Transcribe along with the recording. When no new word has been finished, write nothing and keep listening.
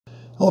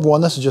Hello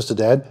everyone, this is Just a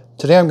Dad.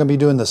 Today I'm going to be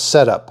doing the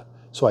setup.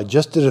 So I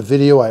just did a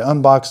video, I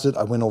unboxed it,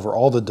 I went over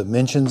all the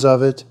dimensions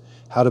of it,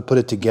 how to put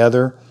it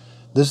together.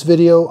 This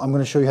video, I'm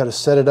going to show you how to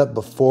set it up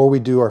before we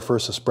do our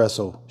first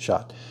espresso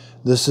shot.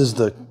 This is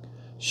the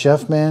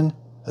Chefman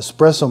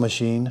Espresso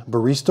Machine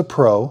Barista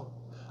Pro.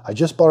 I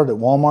just bought it at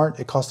Walmart.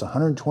 It cost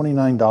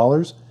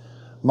 $129.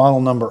 Model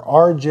number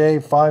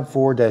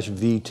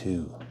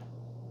RJ54-V2.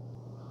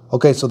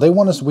 Okay, so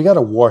we got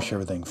to wash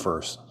everything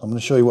first. I'm going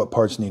to show you what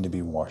parts need to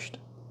be washed.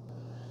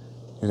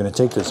 You're going to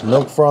take this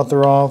milk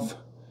frother off.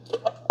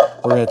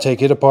 We're going to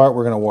take it apart.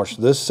 We're going to wash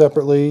this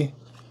separately.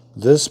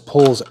 This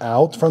pulls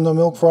out from the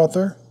milk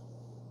frother.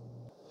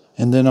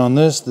 And then on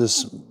this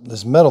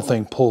metal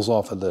thing pulls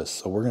off of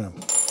this.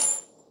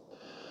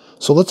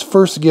 So let's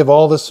first give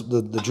all this,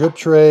 the drip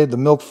tray, the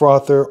milk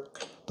frother,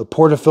 the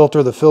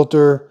portafilter, the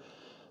filter,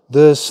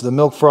 the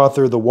milk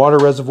frother, the water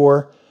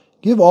reservoir.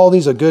 Give all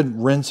these a good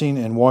rinsing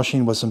and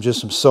washing with just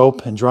some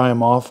soap and dry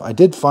them off. I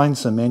did find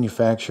some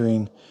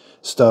manufacturing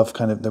stuff,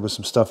 there was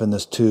some stuff in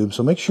this tube.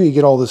 So make sure you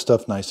get all this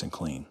stuff nice and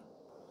clean.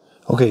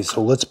 Okay, so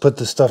let's put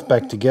this stuff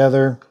back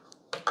together.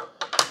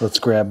 Let's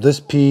grab this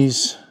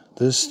piece.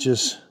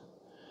 There's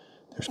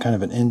kind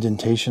of an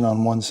indentation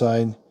on one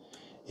side.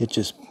 It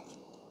just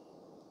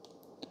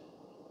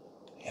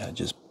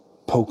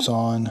pokes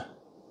on.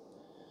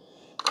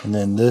 And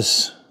then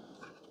this,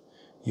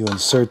 you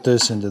insert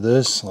this into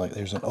this, like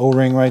there's an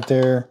O-ring right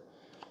there.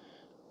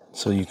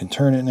 So you can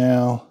turn it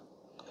now.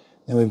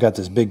 Then we've got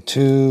this big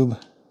tube.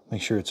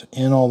 Make sure it's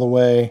in all the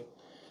way.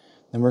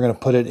 Then we're going to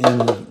put it in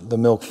the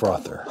milk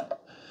frother.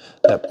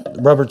 That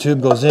rubber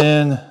tube goes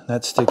in,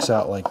 that sticks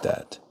out like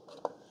that.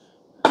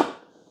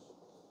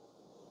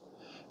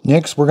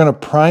 Next, we're going to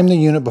prime the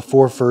unit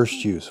before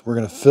first use. We're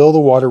going to fill the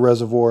water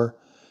reservoir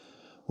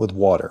with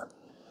water.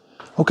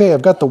 Okay,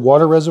 I've got the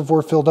water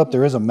reservoir filled up.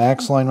 There is a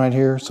max line right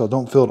here, so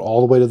don't fill it all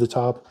the way to the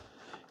top.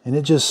 And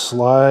it just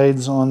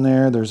slides on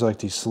there. There's like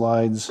these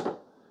slides.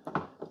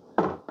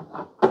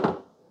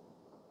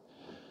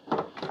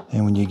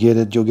 And when you get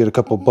it, you'll get a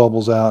couple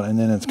bubbles out, and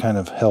then it's kind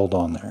of held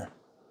on there.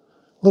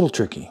 A little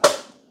tricky.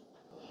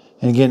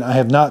 And again, I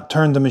have not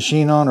turned the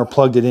machine on or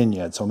plugged it in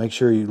yet, so make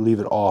sure you leave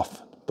it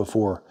off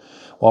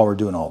while we're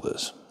doing all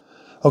this.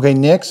 Okay,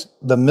 next,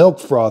 the milk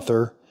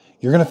frother.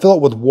 You're going to fill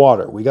it with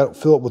water. We got to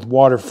fill it with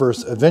water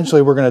first.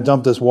 Eventually, we're going to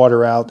dump this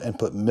water out and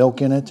put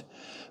milk in it,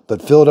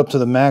 but fill it up to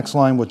the max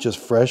line with just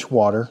fresh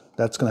water.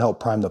 That's going to help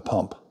prime the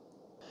pump.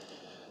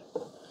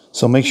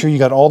 So make sure you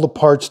got all the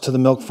parts to the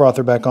milk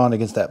frother back on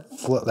against that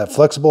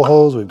flexible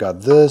hose. We've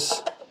got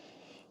this.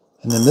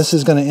 And then this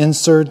is going to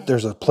insert.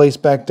 There's a place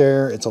back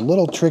there. It's a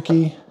little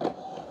tricky.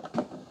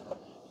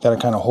 Got to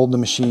kind of hold the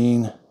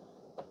machine.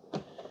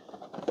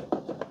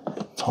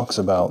 It talks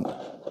about,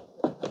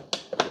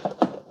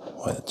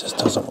 well, it just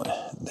doesn't want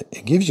to,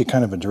 it gives you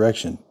kind of a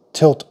direction.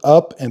 Tilt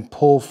up and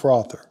pull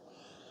frother.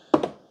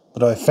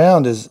 What I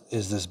found is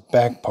this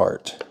back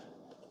part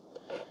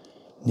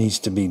needs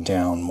to be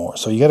down more.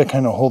 So you got to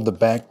kind of hold the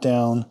back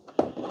down,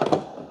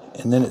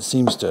 and then it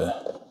seems to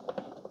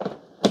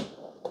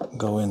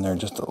go in there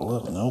just a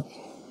little. Nope.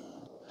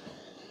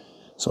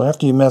 So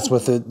after you mess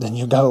with it, then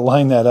you got to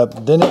line that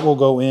up. Then it will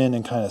go in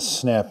and kind of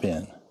snap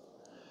in.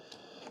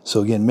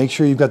 So again, make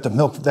sure you've got the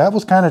milk. That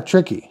was kind of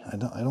tricky. I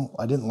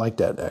didn't like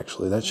that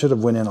actually. That should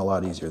have went in a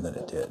lot easier than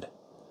it did.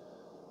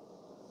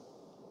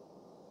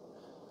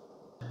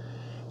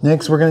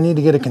 Next, we're going to need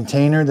to get a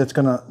container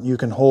you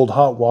can hold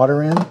hot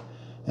water in.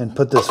 And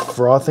put this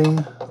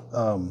frothing,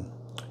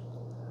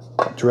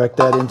 direct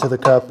that into the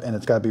cup, and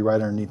it's got to be right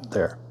underneath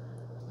there.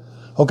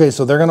 Okay,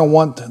 so we're going to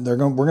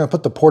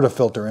put the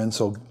portafilter in.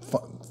 So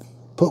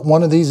put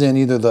one of these in,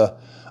 I'm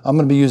going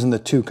to be using the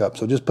 2 cup.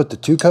 So just put the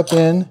 2 cup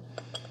in,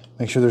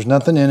 make sure there's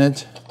nothing in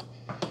it.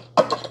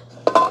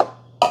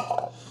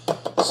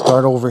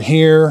 Start over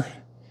here.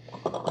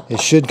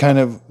 It should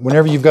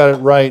whenever you've got it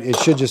right, it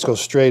should just go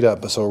straight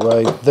up. So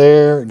right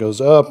there, it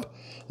goes up,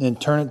 then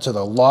turn it to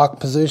the lock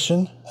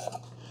position.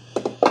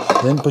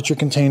 Then put your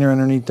container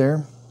underneath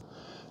there.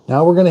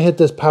 Now we're going to hit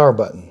this power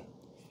button.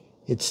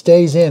 It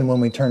stays in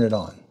when we turn it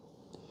on.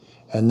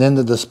 And then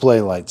the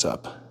display lights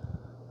up.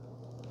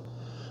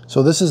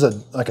 So this is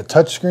like a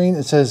touch screen.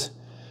 It says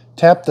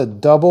tap the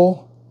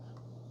double,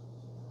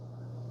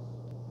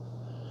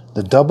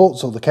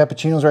 so the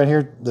cappuccino's right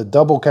here, the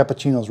double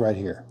cappuccino's right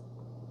here.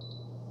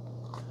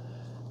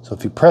 So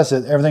if you press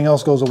it, everything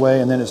else goes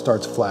away and then it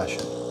starts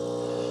flashing.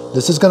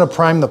 This is going to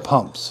prime the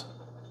pumps.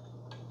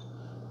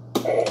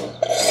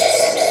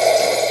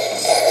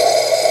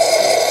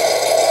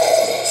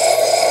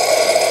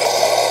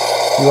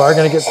 You are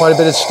going to get quite a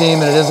bit of steam,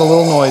 and it is a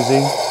little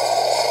noisy.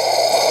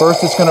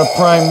 First, it's going to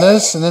prime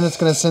this, and then it's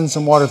going to send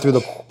some water through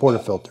the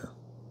portafilter.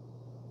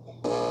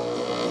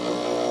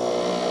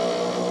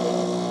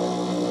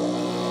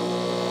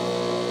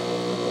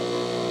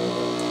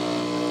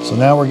 So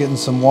now we're getting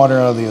some water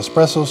out of the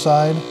espresso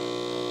side.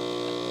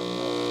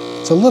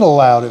 It's a little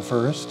loud at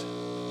first.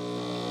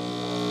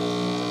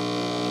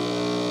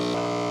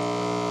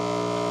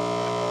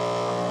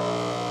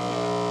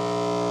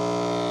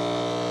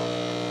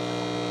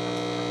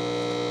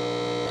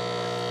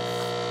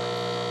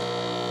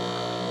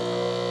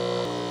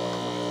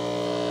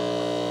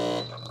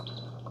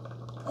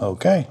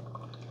 Okay.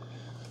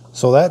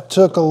 So that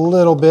took a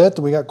little bit.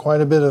 We got quite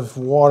a bit of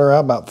water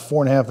out, about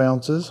 4.5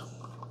 ounces.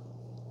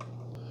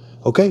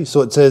 Okay,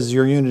 so it says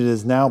your unit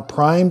is now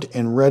primed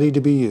and ready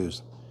to be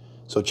used.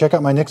 So check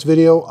out my next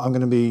video. I'm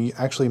going to be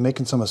actually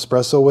making some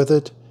espresso with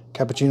it,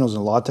 cappuccinos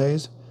and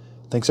lattes.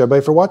 Thanks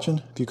everybody for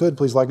watching. If you could,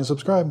 please like and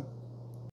subscribe.